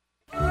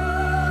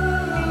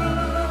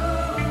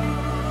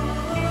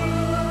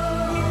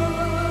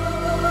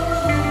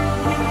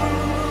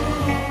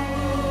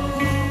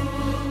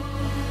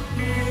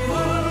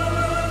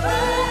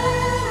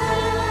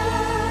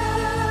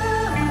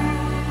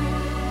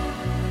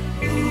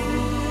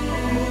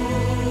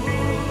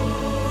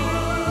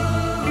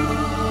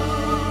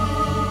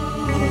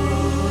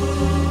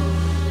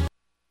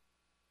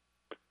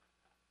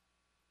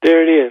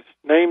 There it is.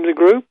 Name the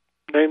group,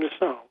 name the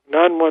song.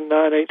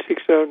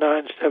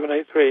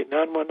 919-860-9783,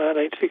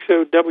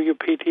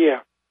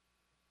 919-860-WPTF.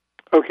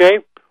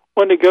 Okay?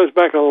 One that goes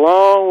back a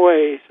long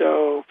way,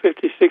 so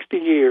 50, 60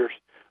 years,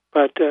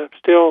 but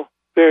still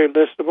very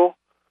listenable,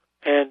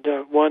 and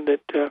one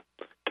that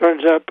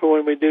turns up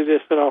when we do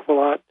this an awful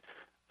lot.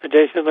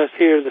 Jason, let's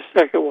hear the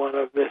second one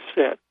of this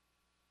set.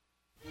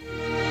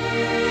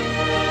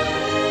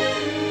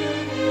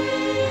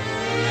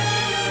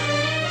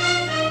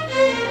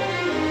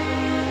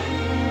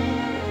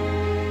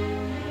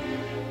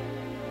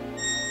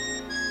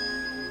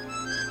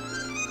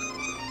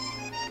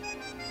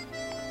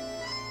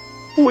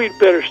 We'd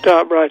better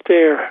stop right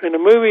there. In a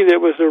movie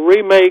that was a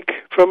remake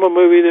from a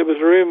movie that was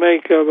a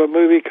remake of a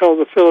movie called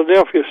The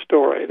Philadelphia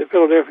Story. The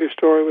Philadelphia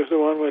Story was the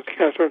one with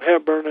Katharine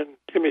Hepburn and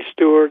Jimmy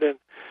Stewart and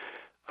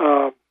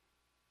a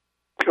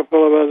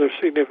couple of other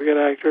significant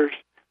actors.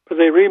 But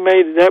they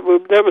remade that.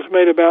 That was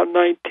made about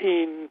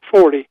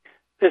 1940.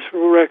 This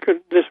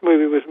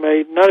movie was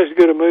made, not as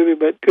good a movie,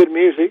 but good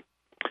music,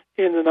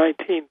 in the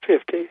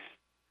 1950s.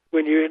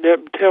 When you end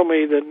up tell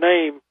me the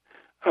name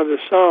of the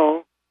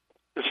song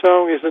is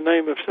the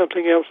name of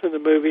something else in the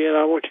movie, and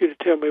I want you to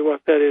tell me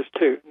what that is,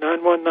 too.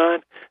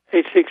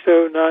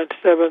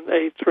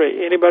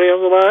 919-860-9783. Anybody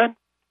on the line?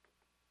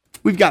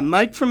 We've got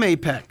Mike from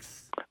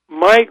Apex.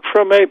 Mike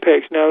from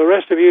Apex. Now, the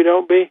rest of you,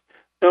 don't be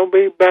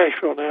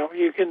bashful now.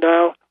 You can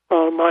dial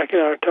while Mike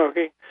and I are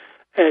talking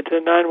at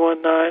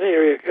 919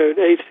 area code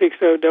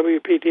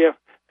 860-WPTF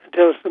and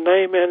tell us the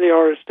name and the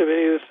artist of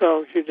any of the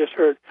songs you just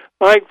heard.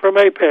 Mike from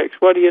Apex,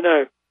 what do you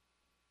know?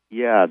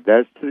 Yeah,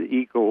 that's the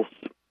Eagles.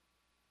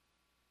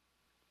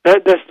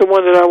 That's the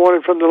one that I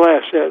wanted from the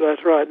last set.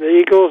 That's right. The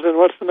Eagles, and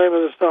what's the name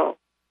of the song?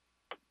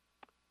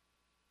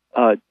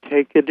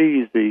 Take It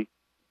Easy.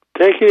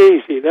 Take It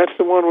Easy. That's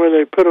the one where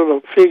they put a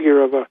little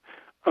figure of a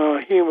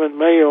human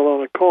male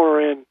on a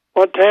corner in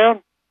what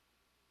town?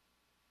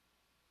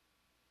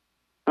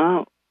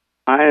 Oh,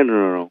 I don't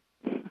know.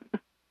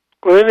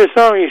 Well, in the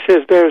song he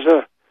says there's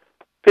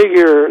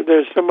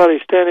somebody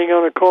standing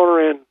on a corner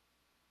in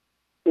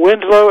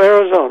Winslow,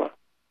 Arizona.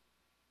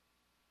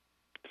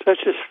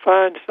 Such a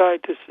fine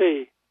sight to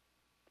see.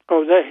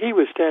 Oh, that he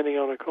was standing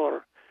on a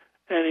corner.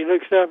 And he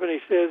looks up and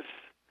he says,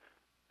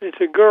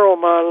 "It's a girl,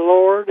 my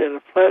lord, in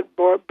a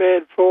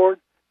flatbed Ford,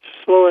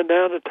 slowing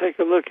down to take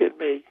a look at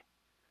me."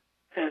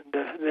 And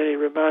then he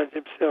reminds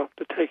himself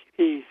to take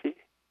it easy.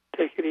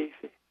 Take it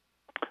easy.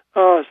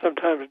 Oh,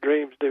 sometimes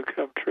dreams do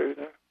come true,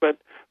 though. But,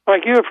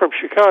 Mike, you're from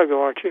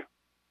Chicago, aren't you?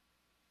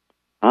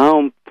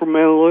 I'm from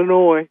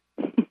Illinois.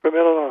 From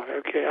Illinois.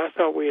 Okay, I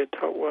thought we had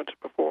talked once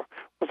before.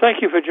 Well,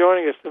 thank you for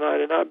joining us tonight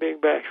and not being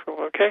bashful,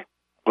 okay?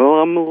 Well,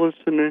 I'm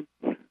listening.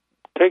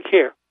 Take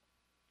care.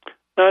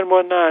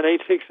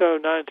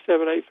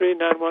 919-860-9783,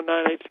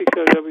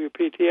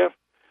 919-860-WPTF.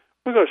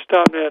 We're going to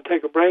stop now and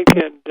take a break,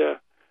 and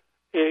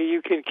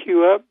you can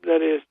queue up,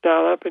 that is,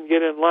 dial up and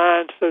get in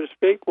line, so to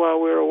speak, while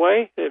we're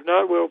away. If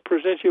not, we'll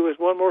present you with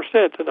one more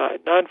set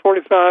tonight,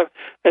 9:45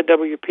 at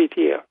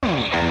WPTF.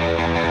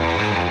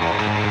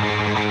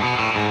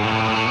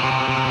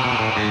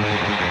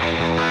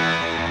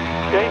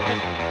 Jason,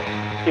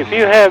 if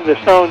you have the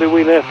song that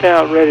we left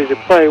out ready to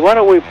play, why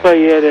don't we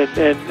play it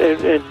and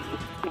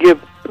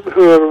give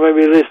whoever may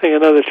be listening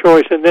another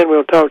choice, and then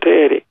we'll talk to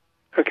Eddie.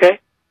 Okay?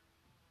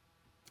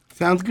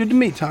 Sounds good to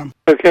me, Tom.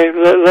 Okay,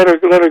 let her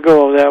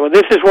go on that one.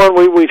 This is one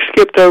we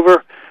skipped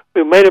over.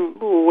 We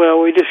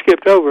just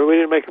skipped over. We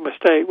didn't make a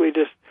mistake.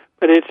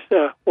 But it's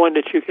one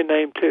that you can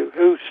name too.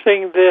 Who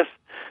sings this,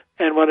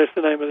 and what is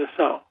the name of the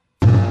song?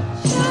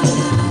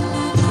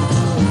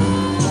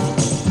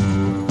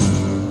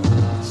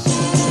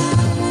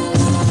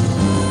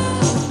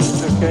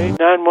 Okay,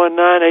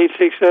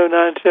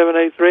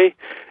 919-860-9783.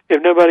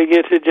 If nobody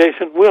gets it,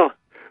 Jason, we'll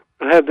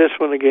have this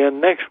one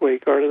again next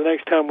week or the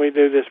next time we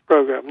do this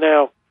program.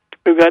 Now,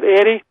 we've got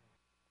Eddie.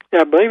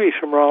 I believe he's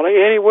from Raleigh.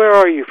 Eddie, where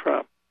are you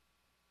from?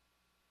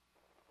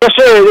 Yes,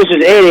 sir. This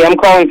is Eddie. I'm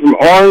calling from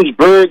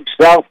Orangeburg,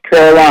 South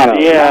Carolina.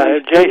 Yeah,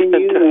 Jason.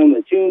 On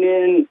the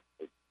TuneIn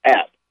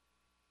app.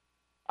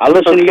 I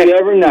listen to you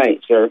every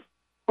night, sir.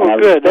 Oh,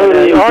 good.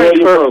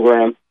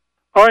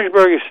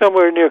 Orangeburg is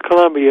somewhere near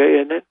Columbia,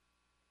 isn't it?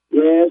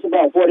 Yeah, it's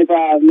about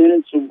 45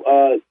 minutes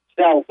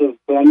south of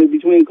Columbia,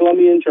 between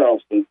Columbia and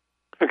Charleston.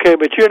 Okay,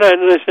 but you're not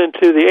listening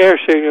to the air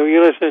signal.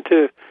 You're listening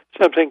to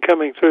something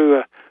coming through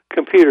a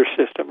computer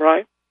system,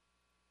 right?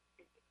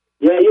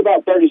 Yeah, you're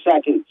about 30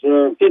 seconds,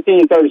 or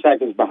 30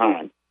 seconds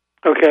behind.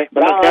 Okay.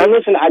 But I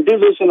do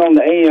listen on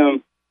the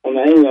AM,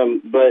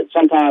 but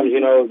sometimes, the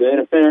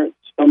interference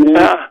coming in.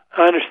 I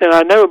understand.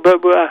 I know,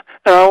 but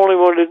I only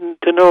wanted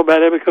to know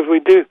about it because we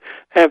do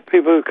have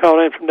people who call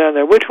in from down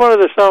there. Which one of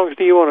the songs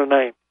do you want to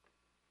name?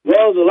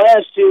 Well, the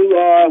last two,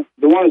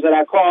 the ones that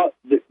I caught,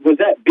 was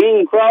that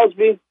Bing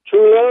Crosby,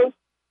 True Love?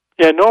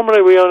 Yeah,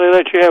 normally we only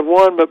let you have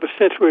one, but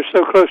since we're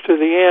so close to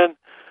the end,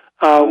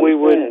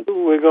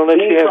 we're going to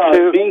let you have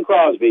two. Bing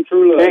Crosby,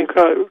 True Love.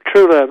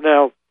 True Love.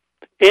 Now,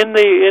 in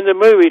the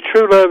movie,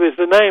 True Love is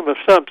the name of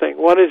something.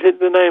 What is it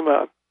the name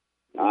of?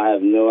 I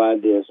have no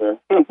idea, sir.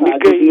 I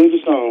just knew the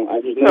song.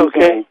 Okay. The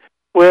song.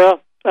 Well,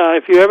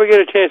 if you ever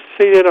get a chance to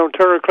see that on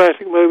Turner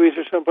Classic Movies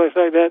or someplace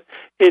like that,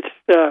 it's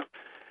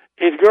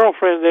his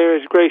girlfriend there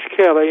is Grace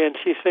Kelly, and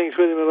she sings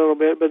with him a little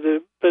bit. But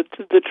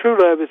the True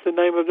Love is the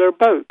name of their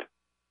boat.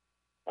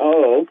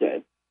 Oh,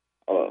 okay.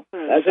 Oh,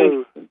 that's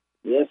interesting.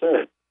 Yes,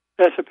 sir.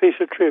 That's a piece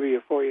of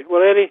trivia for you.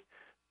 Well, Eddie,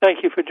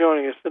 thank you for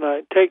joining us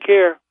tonight. Take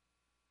care.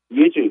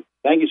 You too.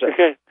 Thank you, sir.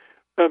 Okay.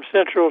 From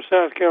Central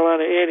South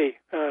Carolina, Eddie.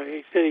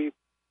 He said he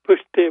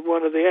pushed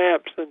one of the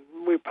apps, and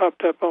we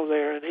popped up on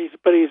there. And he's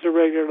a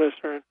regular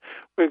listener, and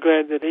we're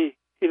glad that he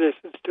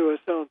listens to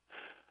us on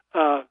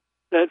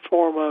that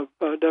form of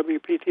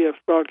WPTF's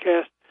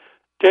broadcast.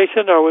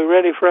 Jason, are we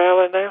ready for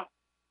Alan now?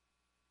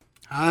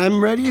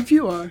 I'm ready if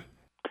you are.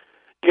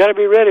 You got to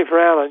be ready for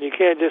Alan. You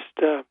can't just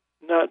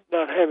not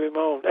have him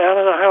on.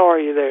 Alan, how are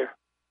you there?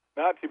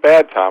 Not too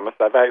bad, Thomas.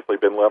 I've actually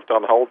been left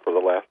on hold for the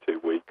last 2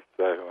 weeks.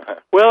 So.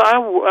 Well, I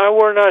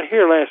were not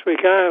here last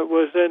week. I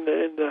was in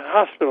the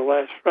hospital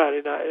last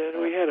Friday night,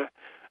 and we had a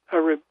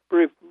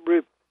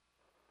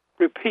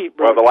repeat.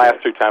 Well, the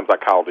last 2 times I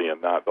called in,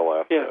 not the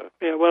last. Yeah.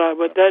 Well,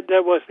 but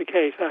that was the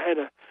case. I had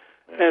an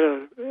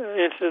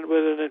incident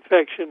with an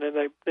infection, and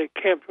they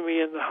camped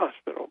me in the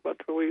hospital.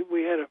 But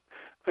we had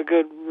a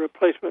good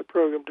replacement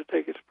program to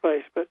take its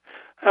place. But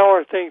how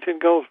are things in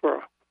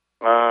Goldsboro?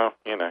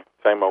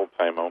 Same old.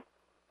 Same old.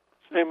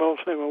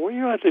 Well,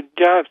 you have to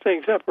jive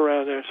things up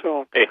around there,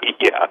 so.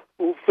 Yeah.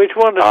 Which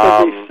one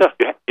of these stuff?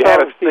 You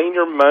had a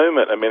senior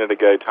moment a minute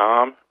ago,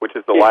 Tom, which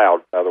is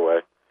allowed, by the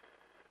way.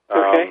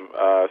 Okay.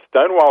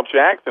 Stonewall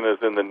Jackson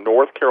is in the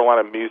North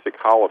Carolina Music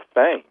Hall of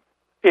Fame.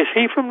 Is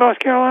he from North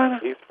Carolina?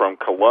 He's from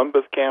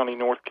Columbus County,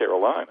 North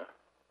Carolina.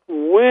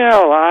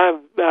 Well, I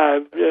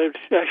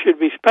should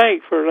be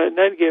spanked for letting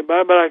that get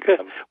by, but I could.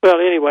 Well,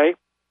 anyway,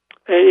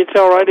 it's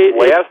all right.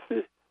 Unless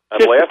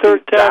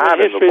he's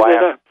died in the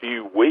last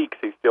few weeks,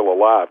 he's still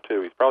alive,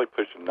 too. He's probably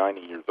pushing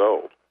 90 years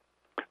old.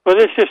 Well,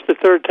 this is just the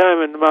third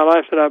time in my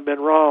life that I've been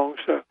wrong,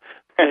 so,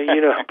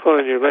 I'm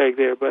pulling your leg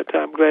there, but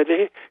I'm glad to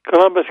hear.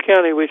 Columbus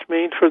County, which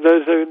means, for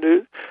those who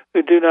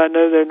do not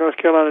know their North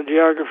Carolina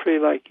geography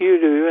like you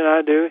do and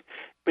I do,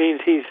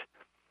 means he's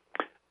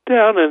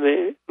down in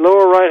the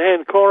lower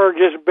right-hand corner,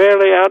 just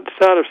barely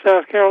outside of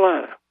South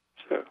Carolina.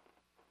 So,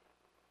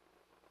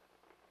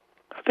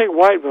 I think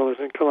Whiteville is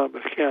in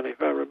Columbus County,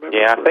 if I remember.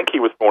 Yeah, correctly. I think he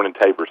was born in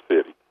Tabor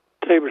City.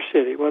 Tabor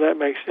City. Well, that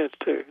makes sense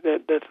too.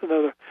 That's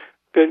another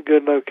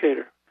good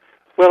locator.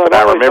 Well, but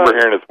I remember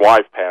hearing his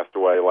wife passed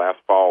away last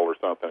fall or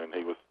something, and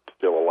he was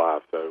still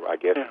alive. So I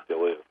guess he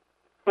still is.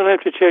 We'll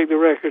have to check the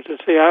records and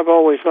see. I've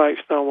always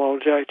liked Stonewall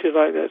Jack. Just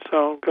like that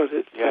song because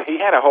it's he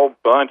had a whole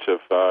bunch of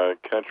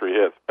country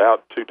hits,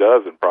 about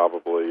 24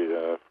 probably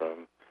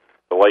from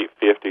the late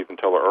 50s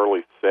until the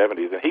early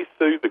 70s, and he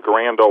sued the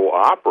Grand Ole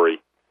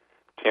Opry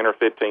 10 or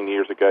 15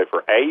 years ago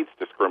for AIDS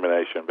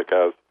discrimination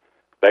because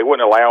they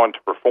wouldn't allow him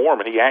to perform,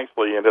 and he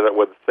actually ended up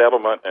with a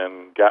settlement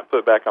and got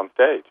put back on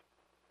stage.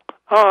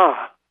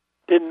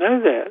 Didn't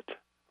know that.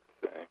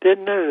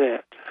 Didn't know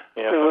that.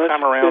 Yeah,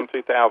 sometime around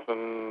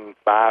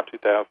 2005,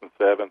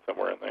 2007,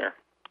 somewhere in there.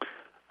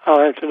 I'll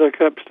have to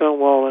look up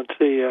Stonewall and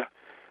see.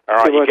 All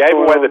right, you gave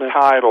away the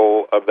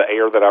title of The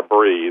Air That I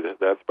Breathe.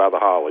 That's by the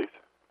Hollies.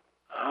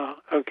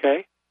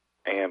 Okay.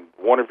 And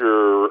one of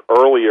your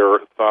earlier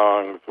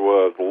songs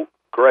was a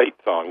great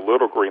song,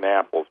 Little Green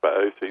Apples by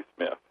O.C.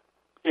 Smith.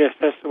 Yes,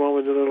 that's the one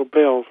with the little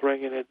bells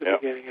ringing at the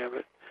beginning of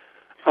it.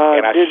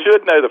 And I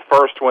should know the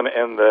first one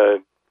and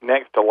the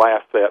next to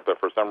last set, but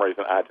for some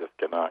reason I just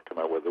cannot come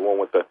up with the one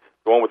with the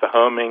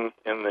humming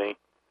in the.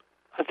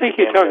 I think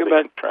you're talking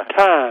about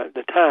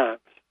the Times.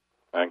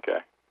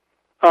 Okay.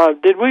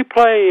 Did we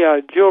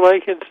play Jewel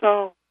Aiken's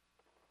song?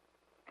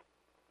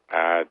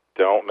 I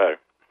don't know.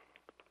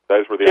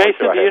 Those were the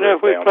Jason, do you know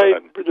if we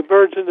played The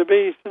Birds and the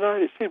Bees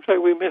tonight? It seems like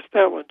we missed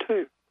that one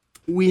too.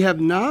 We have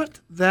not.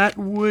 That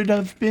would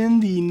have been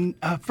the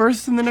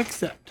first in the next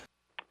set.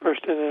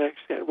 First in the next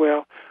set.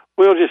 Well,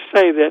 we'll just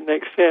save that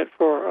next set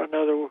for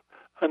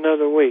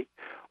another week.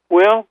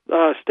 Well,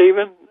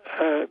 Stephen,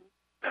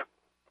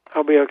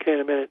 I'll be okay in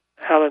a minute.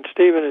 Alan,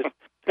 Stephen is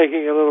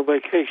taking a little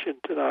vacation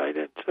tonight,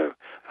 and so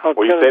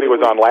you said he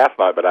was on last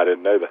night, but I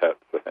didn't know that.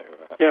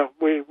 Yeah,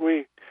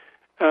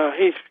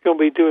 he's going to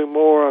be doing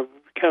more of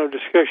kind of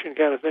discussion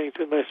kind of things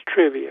and less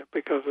trivia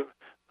because of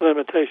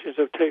limitations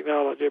of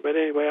technology. But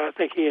anyway, I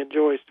think he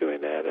enjoys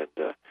doing that,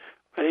 and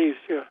he's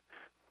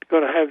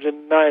going to have the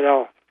night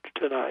off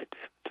tonight.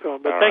 So,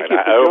 but thank you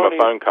for I owe joining. him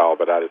a phone call,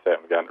 but I just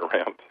haven't gotten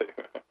around to.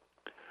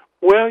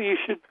 Well, you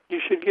should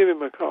give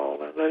him a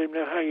call and let him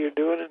know how you're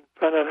doing and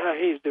find out how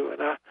he's doing.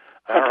 I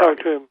talk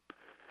to him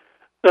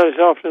not as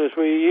often as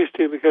we used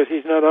to because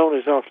he's not on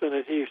as often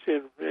as he used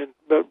to.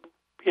 But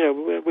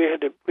we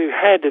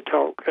had to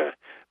talk.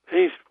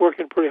 He's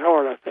working pretty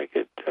hard, I think,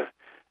 at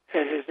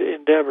his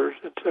endeavors,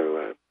 and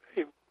so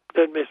he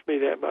doesn't miss me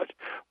that much.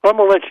 Well, I'm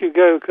going to let you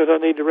go because I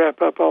need to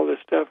wrap up all this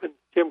stuff, and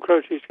Jim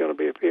Croce's going to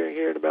be appearing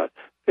here in about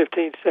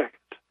 15 seconds.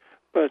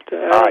 But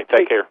all right,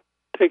 take care.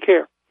 Take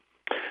care.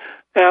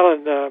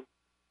 Alan,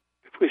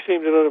 if we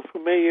seemed a little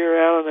familiar,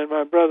 Alan and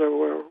my brother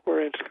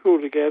were in school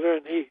together,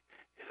 and he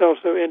is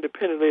also,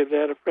 independently of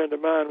that, a friend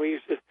of mine. We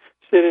used to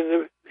sit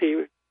in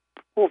the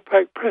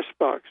Wolfpack press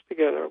box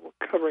together,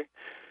 covering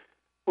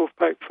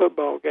Wolfpack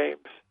football games.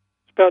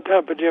 It's about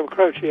time for Jim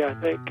Croce, I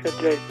think,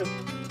 Jason.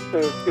 So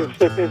if you'll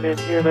step in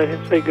here and let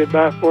him say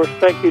goodbye for us.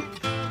 Thank you,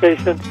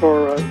 Jason,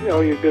 for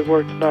all your good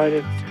work tonight,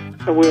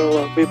 and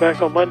we'll be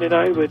back on Monday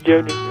night with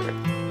Joe Niebuhr.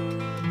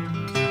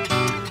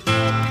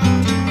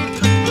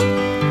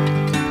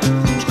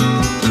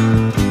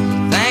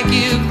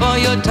 For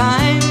your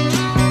time,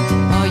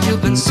 oh,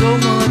 you've been so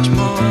much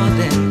more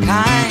than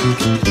kind.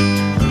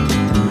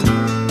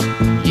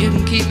 You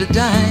can keep the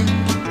dime.